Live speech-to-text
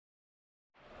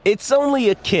It's only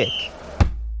a kick,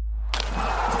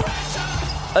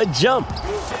 a jump,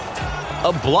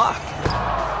 a block.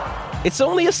 It's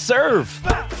only a serve.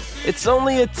 It's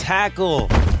only a tackle,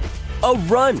 a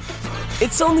run.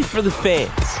 It's only for the fans.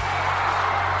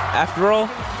 After all,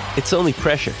 it's only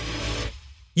pressure.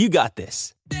 You got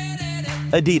this.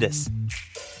 Adidas.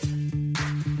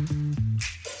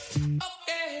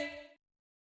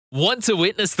 Want to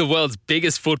witness the world's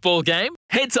biggest football game?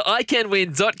 Head to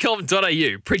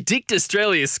iCanWin.com.au, predict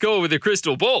Australia's score with a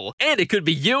crystal ball, and it could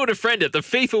be you and a friend at the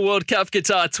FIFA World Cup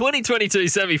Qatar 2022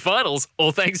 semi-finals,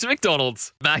 all thanks to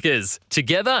McDonald's. Maccas,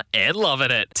 together and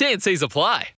loving it. TNCs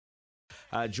apply.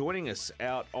 Joining us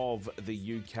out of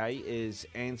the UK is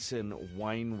Anson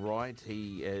Wainwright.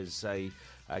 He is a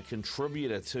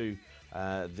contributor to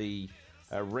the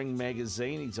Ring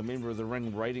magazine. He's a member of the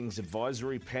Ring Ratings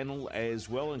Advisory Panel as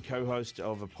well and co-host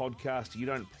of a podcast, You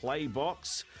Don't Play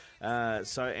Box.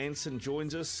 So Anson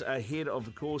joins us ahead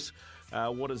of course,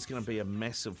 what is going to be a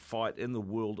massive fight in the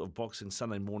world of boxing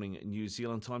Sunday morning New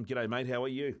Zealand time. G'day, mate. How are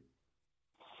you?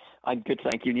 I'm good,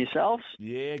 thank you. And yourselves?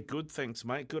 Yeah, good, thanks,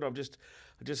 mate. Good. I'm just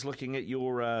looking at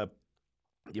your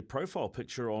profile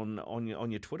picture on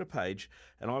your Twitter page,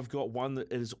 and I've got one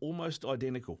that is almost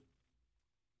identical.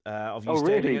 Of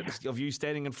you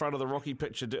standing in front of the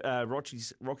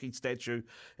Rocky statue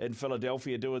in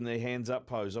Philadelphia doing their hands up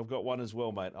pose. I've got one as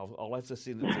well, mate. I'll have to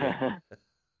send it to you.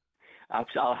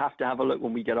 I'll have to have a look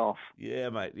when we get off. Yeah,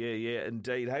 mate. Yeah,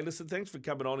 indeed. Hey, listen, thanks for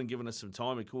coming on and giving us some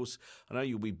time. Of course, I know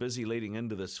you'll be busy leading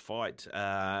into this fight,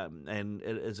 and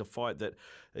it is a fight that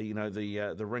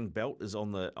the ring belt is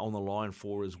on the line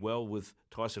for as well, with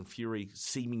Tyson Fury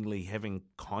seemingly having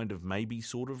kind of maybe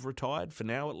sort of retired for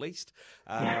now at least.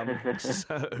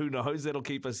 So who knows? That'll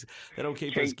keep us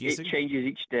guessing. It changes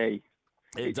each day.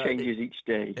 It changes each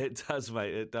day. It does,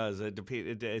 mate. It does. It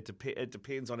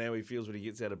depends on how he feels when he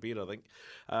gets out of bed, I think.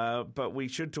 But we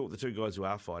should talk the two guys who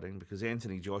are fighting, because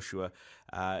Anthony Joshua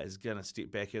is going to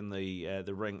step back in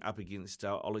the ring up against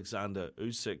Alexander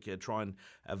Usyk, try and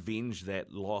avenge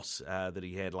that loss that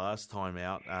he had last time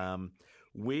out.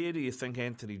 Where do you think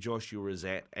Anthony Joshua is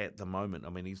at the moment? I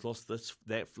mean, he's lost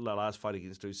that last fight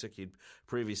against Usyk. He'd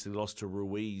previously lost to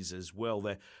Ruiz as well.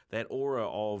 That aura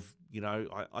of,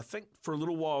 I think for a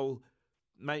little while,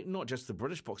 mate, not just the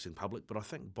British boxing public, but I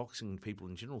think boxing people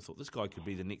in general thought this guy could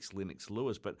be the next Lennox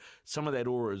Lewis. But some of that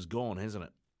aura is gone, hasn't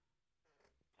it?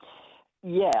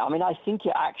 Yeah, I mean, I think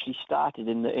it actually started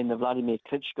in the Vladimir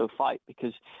Klitschko fight,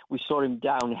 because we saw him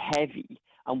down heavy.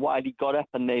 And while he got up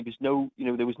and there was no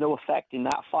effect in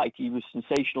that fight, he was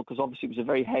sensational, because obviously it was a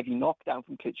very heavy knockdown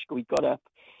from Klitschko. He got up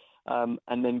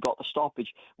and then got the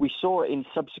stoppage. We saw it in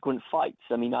subsequent fights.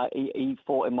 I mean, he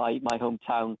fought in my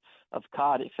hometown of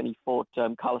Cardiff, and he fought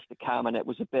Carlos Takam, and it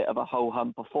was a bit of a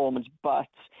ho-hum performance. But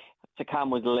Takam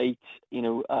was late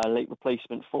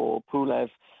replacement for Pulev,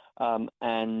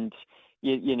 and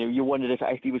you wondered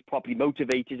if he was properly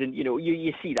motivated, and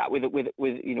you see that with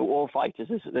all fighters.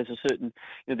 There's a certain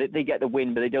they get the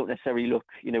win, but they don't necessarily look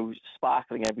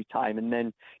sparkling every time. And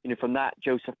then from that,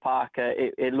 Joseph Parker,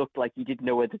 it looked like he didn't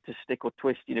know whether to stick or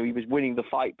twist. He was winning the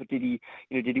fight, but did he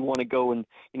want to go and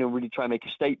really try and make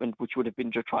a statement, which would have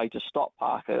been to try to stop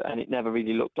Parker, and it never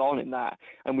really looked on in that.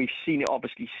 And we've seen it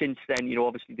obviously since then.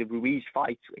 Obviously the Ruiz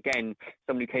fight, again,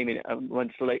 somebody who came in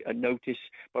months late notice,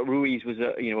 but Ruiz was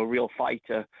a real fighter,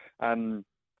 and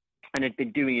had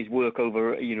been doing his work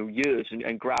over years,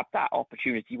 and grabbed that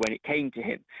opportunity when it came to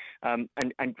him,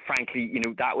 and frankly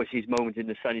that was his moment in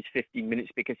the sun, his 15 minutes,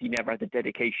 because he never had the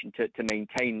dedication to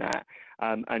maintain that,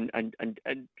 and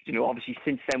obviously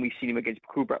since then we've seen him against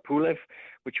Kubrat Pulev,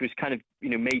 which was kind of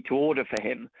made to order for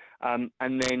him,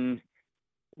 and then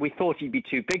we thought he'd be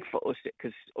too big for Usyk,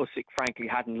 because Usyk frankly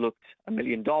hadn't looked $1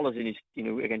 million in his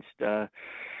against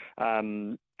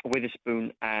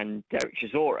Witherspoon and Derek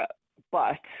Chisora,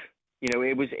 but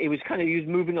it was kind of, he was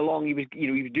moving along, he was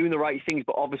doing the right things,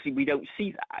 but obviously we don't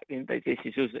see that. This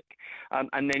is Usyk,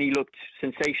 and then he looked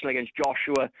sensational against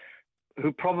Joshua,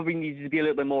 who probably needed to be a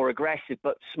little bit more aggressive,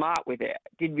 but smart with it.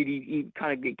 He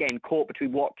kind of again caught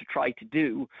between what to try to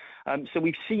do. So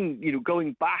we've seen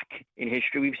going back in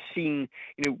history, we've seen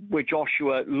where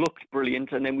Joshua looked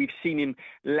brilliant, and then we've seen him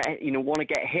want to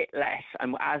get hit less,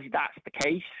 and as that's the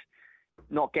case,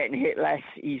 not getting hit less,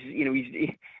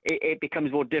 it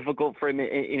becomes more difficult for him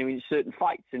in certain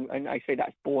fights, and I say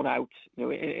that's borne out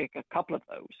in a couple of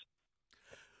those.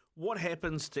 What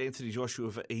happens to Anthony Joshua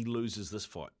if he loses this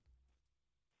fight?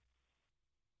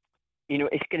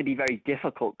 It's going to be very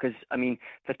difficult, because I mean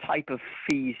the type of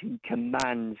fees he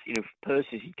commands,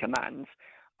 purses he commands,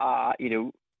 are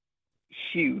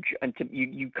huge, and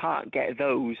you can't get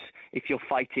those if you're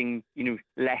fighting,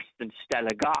 less than stellar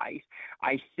guys.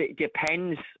 It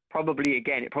depends.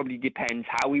 It probably depends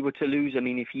how he were to lose. I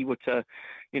mean, if he were to,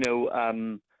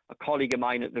 a colleague of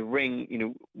mine at the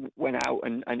ring, went out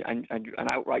and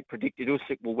outright predicted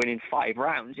Usyk will win in 5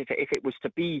 rounds. If it was to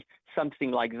be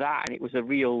something like that and it was a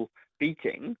real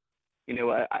beating,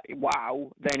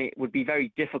 wow, then it would be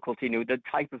very difficult. The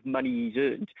type of money he's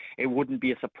earned, it wouldn't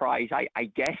be a surprise, I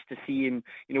guess, to see him,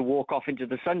 walk off into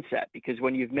the sunset, because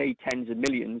when you've made tens of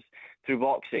millions through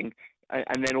boxing,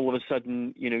 and then all of a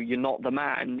sudden, you're not the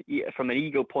man from an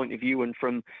ego point of view, and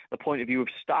from the point of view of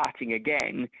starting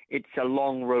again, it's a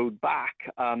long road back.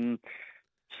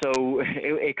 So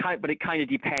it kind of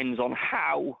depends on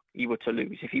how he were to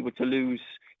lose. If he were to lose,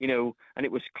 and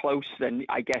it was close, then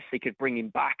I guess they could bring him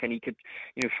back and he could,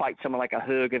 fight someone like a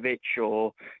Hrgovic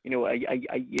or,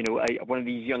 one of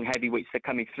these young heavyweights that are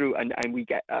coming through, and we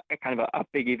get a kind of a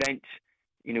big event,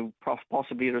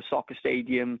 possibly at a soccer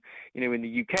stadium, in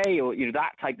the UK, or,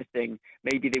 that type of thing.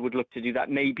 Maybe they would look to do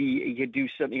that. Maybe he could do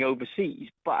something overseas,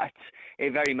 but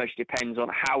it very much depends on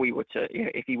how he were to,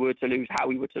 if he were to lose, how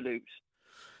he were to lose.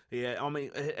 Yeah, I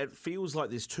mean, it feels like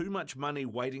there's too much money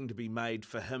waiting to be made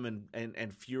for him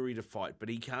and Fury to fight, but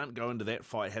he can't go into that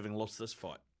fight having lost this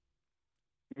fight.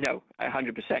 No,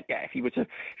 100%. Yeah, if he were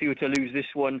to lose this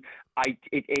one,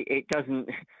 it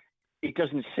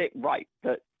doesn't sit right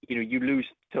that you lose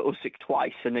to Usyk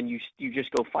twice and then you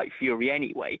just go fight Fury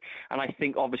anyway. And I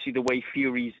think obviously the way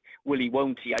Fury's willy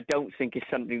won't he, I don't think is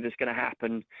something that's going to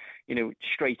happen,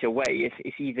 straight away.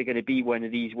 It's either going to be one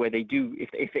of these where they do.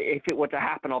 If it were to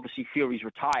happen, obviously Fury's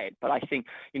retired. But I think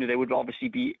there would obviously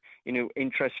be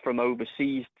interest from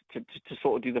overseas to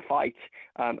sort of do the fight.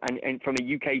 And from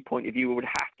a UK point of view, it would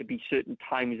have to be certain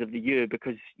times of the year,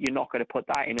 because you're not going to put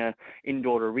that in a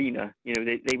indoor arena.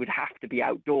 They would have to be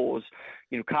outdoors.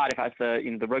 Cardiff has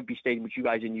the rugby stadium, which you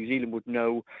guys in New Zealand would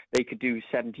know. They could do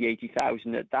 70,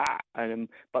 80,000 at that.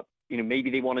 But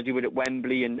maybe they want to do it at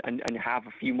Wembley and have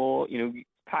a few more,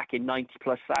 pack in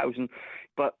 90,000+.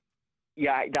 But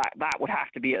yeah, that would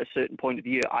have to be at a certain point of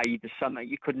the year, i.e. the summer.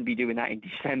 You couldn't be doing that in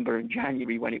December and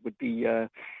January when it would be,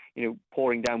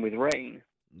 pouring down with rain.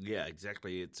 Yeah,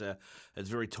 exactly. It's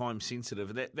very time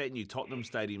sensitive. That new Tottenham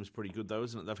stadium is pretty good though,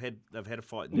 isn't it? They've had a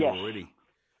fight in there already.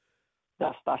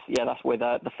 That's where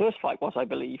the first fight was, I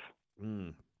believe.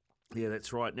 Mm. Yeah,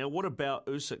 that's right. Now, what about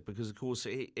Usyk? Because of course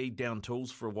he down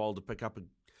tools for a while to pick up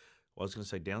I was going to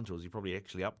say down tools. He probably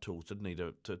actually up tools, didn't he,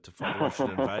 to fight the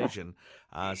Russian invasion?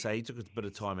 So he took a bit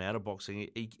of time out of boxing.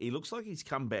 He looks like he's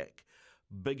come back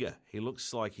bigger. He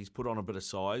looks like he's put on a bit of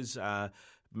size,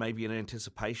 maybe in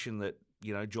anticipation that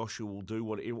Joshua will do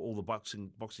what all the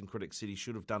boxing critics said he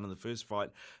should have done in the first fight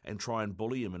and try and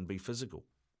bully him and be physical.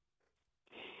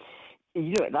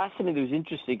 That's something that was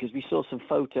interesting, because we saw some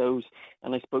photos,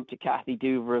 and I spoke to Kathy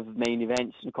Duver of Main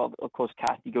Events, and of course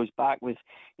Kathy goes back with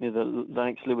the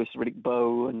Lennox Lewis, Riddick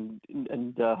Bowe, and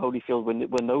Holyfield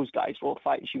when those guys were all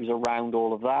fighting. She was around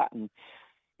all of that, and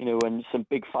and some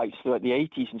big fights throughout the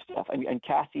 80s and stuff. And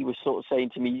Kathy was sort of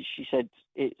saying to me, she said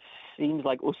it seems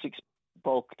like Usyk's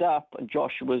bulked up and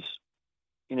Joshua's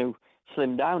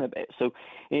slimmed down a bit. So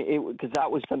because that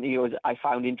was something I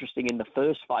found interesting in the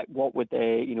first fight. What would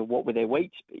their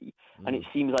weights be? And it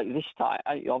seems like this time,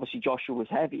 obviously Joshua was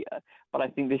heavier, but I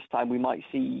think this time we might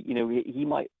see he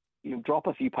might drop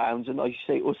a few pounds, and like you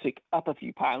say, Usyk up a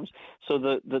few pounds. So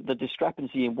the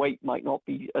discrepancy in weight might not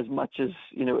be as much as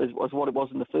as what it was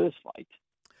in the first fight.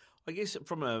 I guess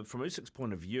from Usyk's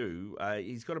point of view,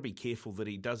 he's got to be careful that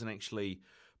he doesn't actually,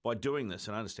 by doing this,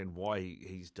 and I understand why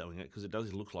he's doing it, because it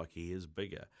does look like he is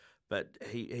bigger, but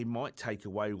he might take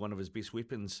away one of his best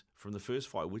weapons from the first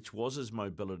fight, which was his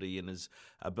mobility and his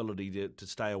ability to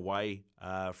stay away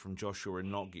from Joshua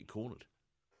and not get cornered.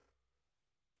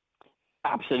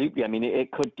 Absolutely. I mean,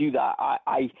 it could do that.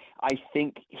 I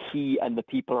think he and the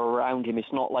people around him, it's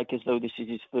not like as though this is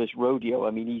his first rodeo.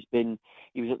 I mean,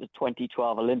 he was at the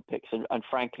 2012 Olympics, and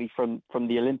frankly, from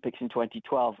the Olympics in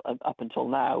 2012 up until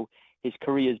now, his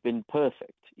career has been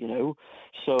perfect,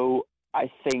 So I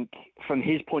think from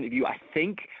his point of view,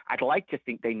 I'd like to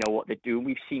think they know what they're doing.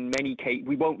 We've seen many cases,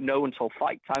 we won't know until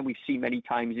fight time. We've seen many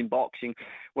times in boxing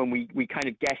when we kind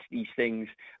of guess these things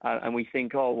and we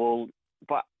think, oh, well,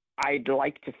 but I'd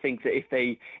like to think that if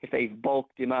they've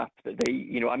bulked him up, that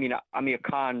they, I mean, Amir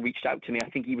Khan reached out to me. I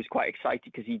think he was quite excited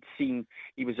because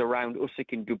he was around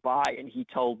Usyk in Dubai, and he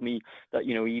told me that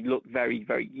he looked very,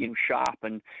 very sharp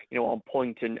and on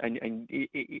point, and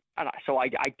so I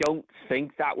don't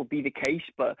think that would be the case.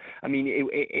 But I mean,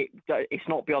 it's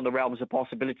not beyond the realms of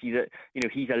possibility that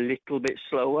he's a little bit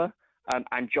slower.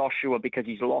 and Joshua because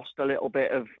he's lost a little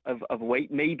bit of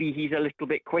weight. Maybe he's a little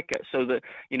bit quicker, so that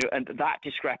and that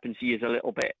discrepancy is a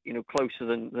little bit closer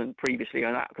than previously,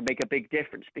 and that could make a big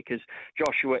difference because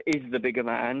Joshua is the bigger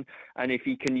man, and if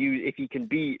he can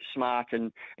be smart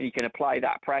and he can apply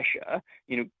that pressure,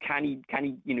 can he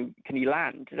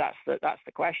land? That's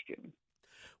the question.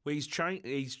 Well, let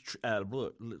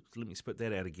me spit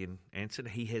that out again, Anson.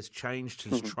 He has changed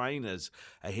his trainers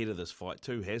ahead of this fight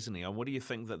too, hasn't he? And what do you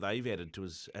think that they've added to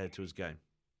his game?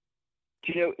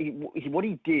 Do you know, what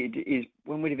he did is,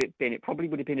 when would have it been? It probably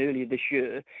would have been earlier this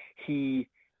year. He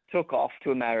took off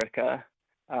to America.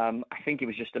 I think it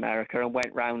was just America, and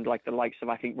went round like the likes of,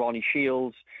 I think, Ronnie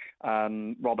Shields,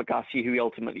 Robert Garcia, who he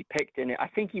ultimately picked in it. I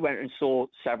think he went and saw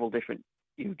several different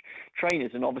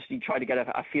trainers and obviously try to get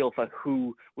a feel for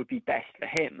who would be best for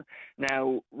him.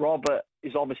 Now, Robert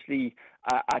is obviously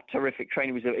a terrific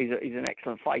trainer. He's an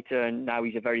excellent fighter, and now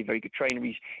he's a very, very good trainer.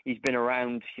 He's been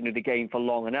around the game for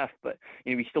long enough, but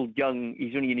he's still young.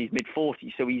 He's only in his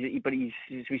mid-40s, so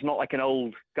he's not like an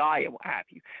old guy or what have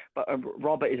you. But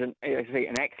Robert is an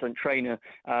excellent trainer,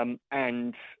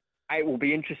 and it will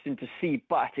be interesting to see.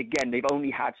 But again, they've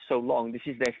only had so long. This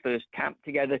is their first camp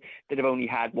together. They've only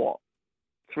had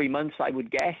 3 months, I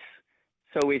would guess.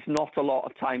 So it's not a lot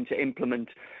of time to implement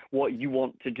what you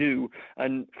want to do.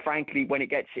 And frankly, when it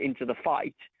gets into the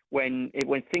fight, when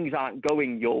things aren't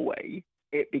going your way,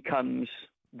 it becomes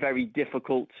very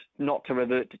difficult not to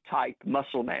revert to type,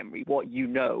 muscle memory, what you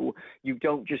don't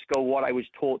just go, what I was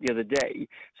taught the other day.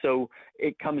 So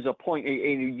it comes a point,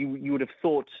 you would have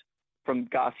thought, from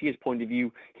Garcia's point of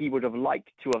view, he would have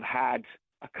liked to have had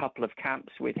a couple of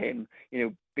camps with him,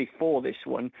 before this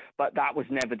one, but that was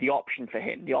never the option for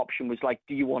him. The option was like,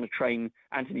 do you want to train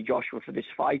Anthony Joshua for this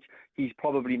fight? He's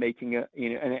probably making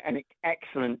an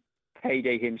excellent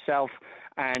payday himself,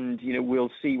 and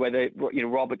we'll see whether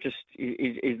Robert just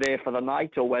is there for the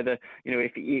night, or whether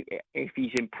if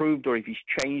he's improved, or if he's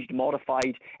changed,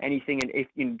 modified anything. And if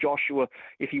Joshua,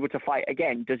 if he were to fight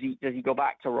again, does he go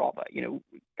back to Robert,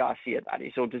 Garcia, that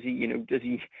is, or does he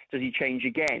change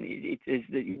again?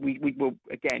 We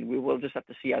will just have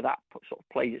to see how that sort of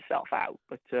plays itself out.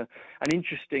 But an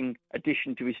interesting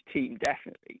addition to his team,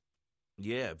 definitely.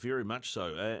 Yeah, very much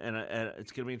so, and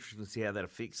it's going to be interesting to see how that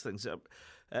affects things.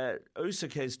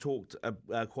 Usyk has talked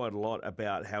quite a lot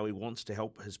about how he wants to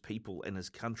help his people and his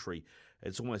country.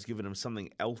 It's almost given him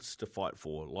something else to fight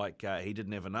for, like he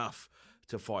didn't have enough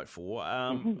to fight for.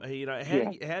 How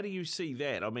do you see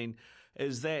that? I mean,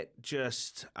 is that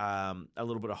just a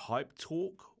little bit of hype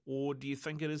talk, or do you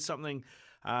think it is something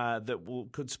that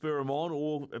could spur him on,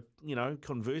 or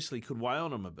conversely could weigh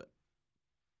on him a bit?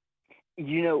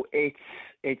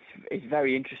 It's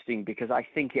very interesting, because I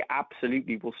think it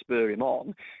absolutely will spur him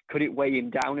on. Could it weigh him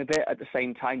down a bit at the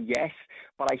same time? Yes,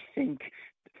 but I think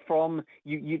from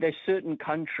there's certain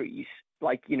countries,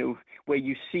 like where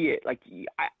you see it. Like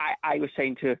I was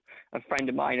saying to a friend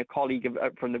of mine, a colleague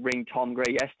from the ring, Tom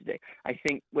Gray, yesterday. I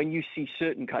think when you see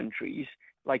certain countries,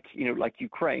 like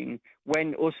Ukraine,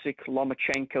 when Usyk,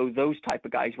 Lomachenko, those type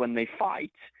of guys, when they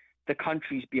fight, the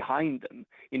countries behind them,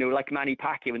 like Manny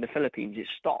Pacquiao in the Philippines, it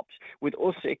stops. With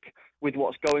Usyk, with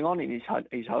what's going on in his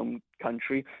home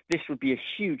country, this would be a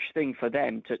huge thing for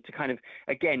them to kind of,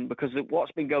 again, because of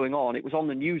what's been going on, it was on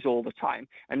the news all the time,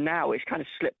 and now it's kind of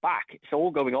slipped back. It's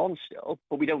all going on still,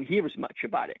 but we don't hear as much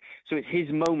about it. So it's his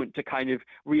moment to kind of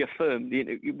reaffirm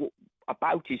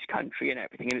about his country and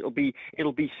everything, and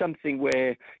it'll be something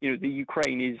where the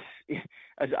Ukraine is,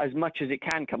 as much as it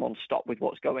can come on stop with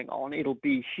what's going on, it'll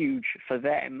be huge for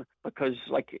them, because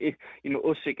if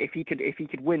Usyk, if he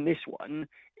could win this one,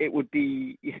 it would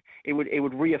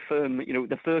reaffirm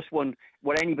the first one,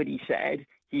 what anybody said,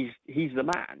 he's the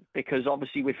man, because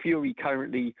obviously with Fury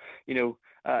currently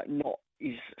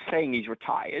he's saying he's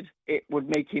retired, it would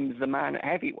make him the man at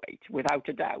heavyweight without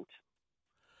a doubt.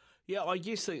 Yeah, I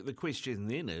guess the question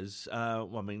then is,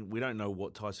 we don't know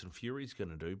what Tyson Fury's going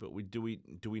to do, but do we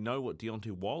know what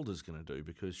Deontay Wilder's going to do?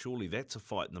 Because surely that's a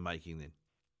fight in the making then.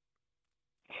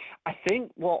 I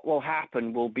think what will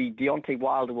happen will be Deontay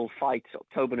Wilder will fight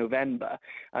October, November,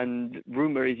 and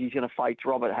rumor is he's going to fight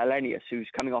Robert Helenius, who's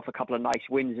coming off a couple of nice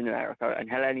wins in America. And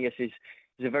Helenius is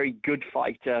a very good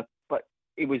fighter, but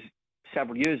it was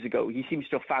several years ago. He seems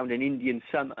to have found an Indian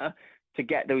summer to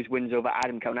get those wins over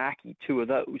Adam Kownacki, 2 of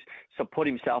those, so put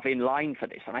himself in line for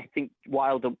this. And I think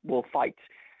Wilder will fight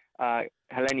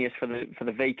Helenius for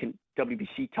the vacant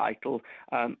WBC title,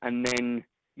 and then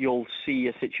you'll see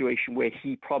a situation where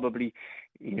he probably,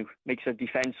 makes a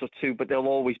defense or two, but there'll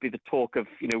always be the talk of,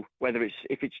 whether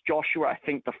if it's Joshua, I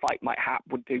think the fight might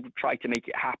they would try to make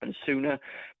it happen sooner,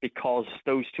 because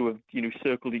those two have,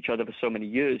 circled each other for so many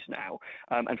years now.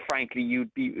 And frankly,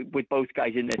 you'd be, with both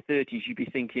guys in their 30s, you'd be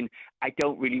thinking, I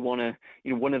don't really want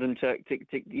to, one of them to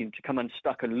come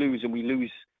unstuck and lose, and we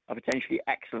lose a potentially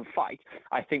excellent fight.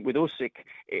 I think with Usyk,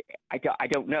 I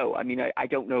don't know. I mean, I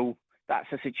don't know. That's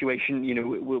a situation, it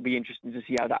will be interesting to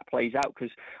see how that plays out,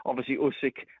 because obviously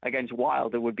Usyk against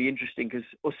Wilder would be interesting, because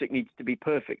Usyk needs to be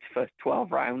perfect for 12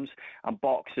 rounds and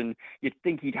box, and you'd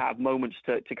think he'd have moments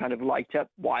to kind of light up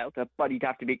Wilder, but he'd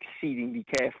have to be exceedingly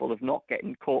careful of not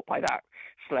getting caught by that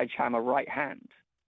sledgehammer right hand.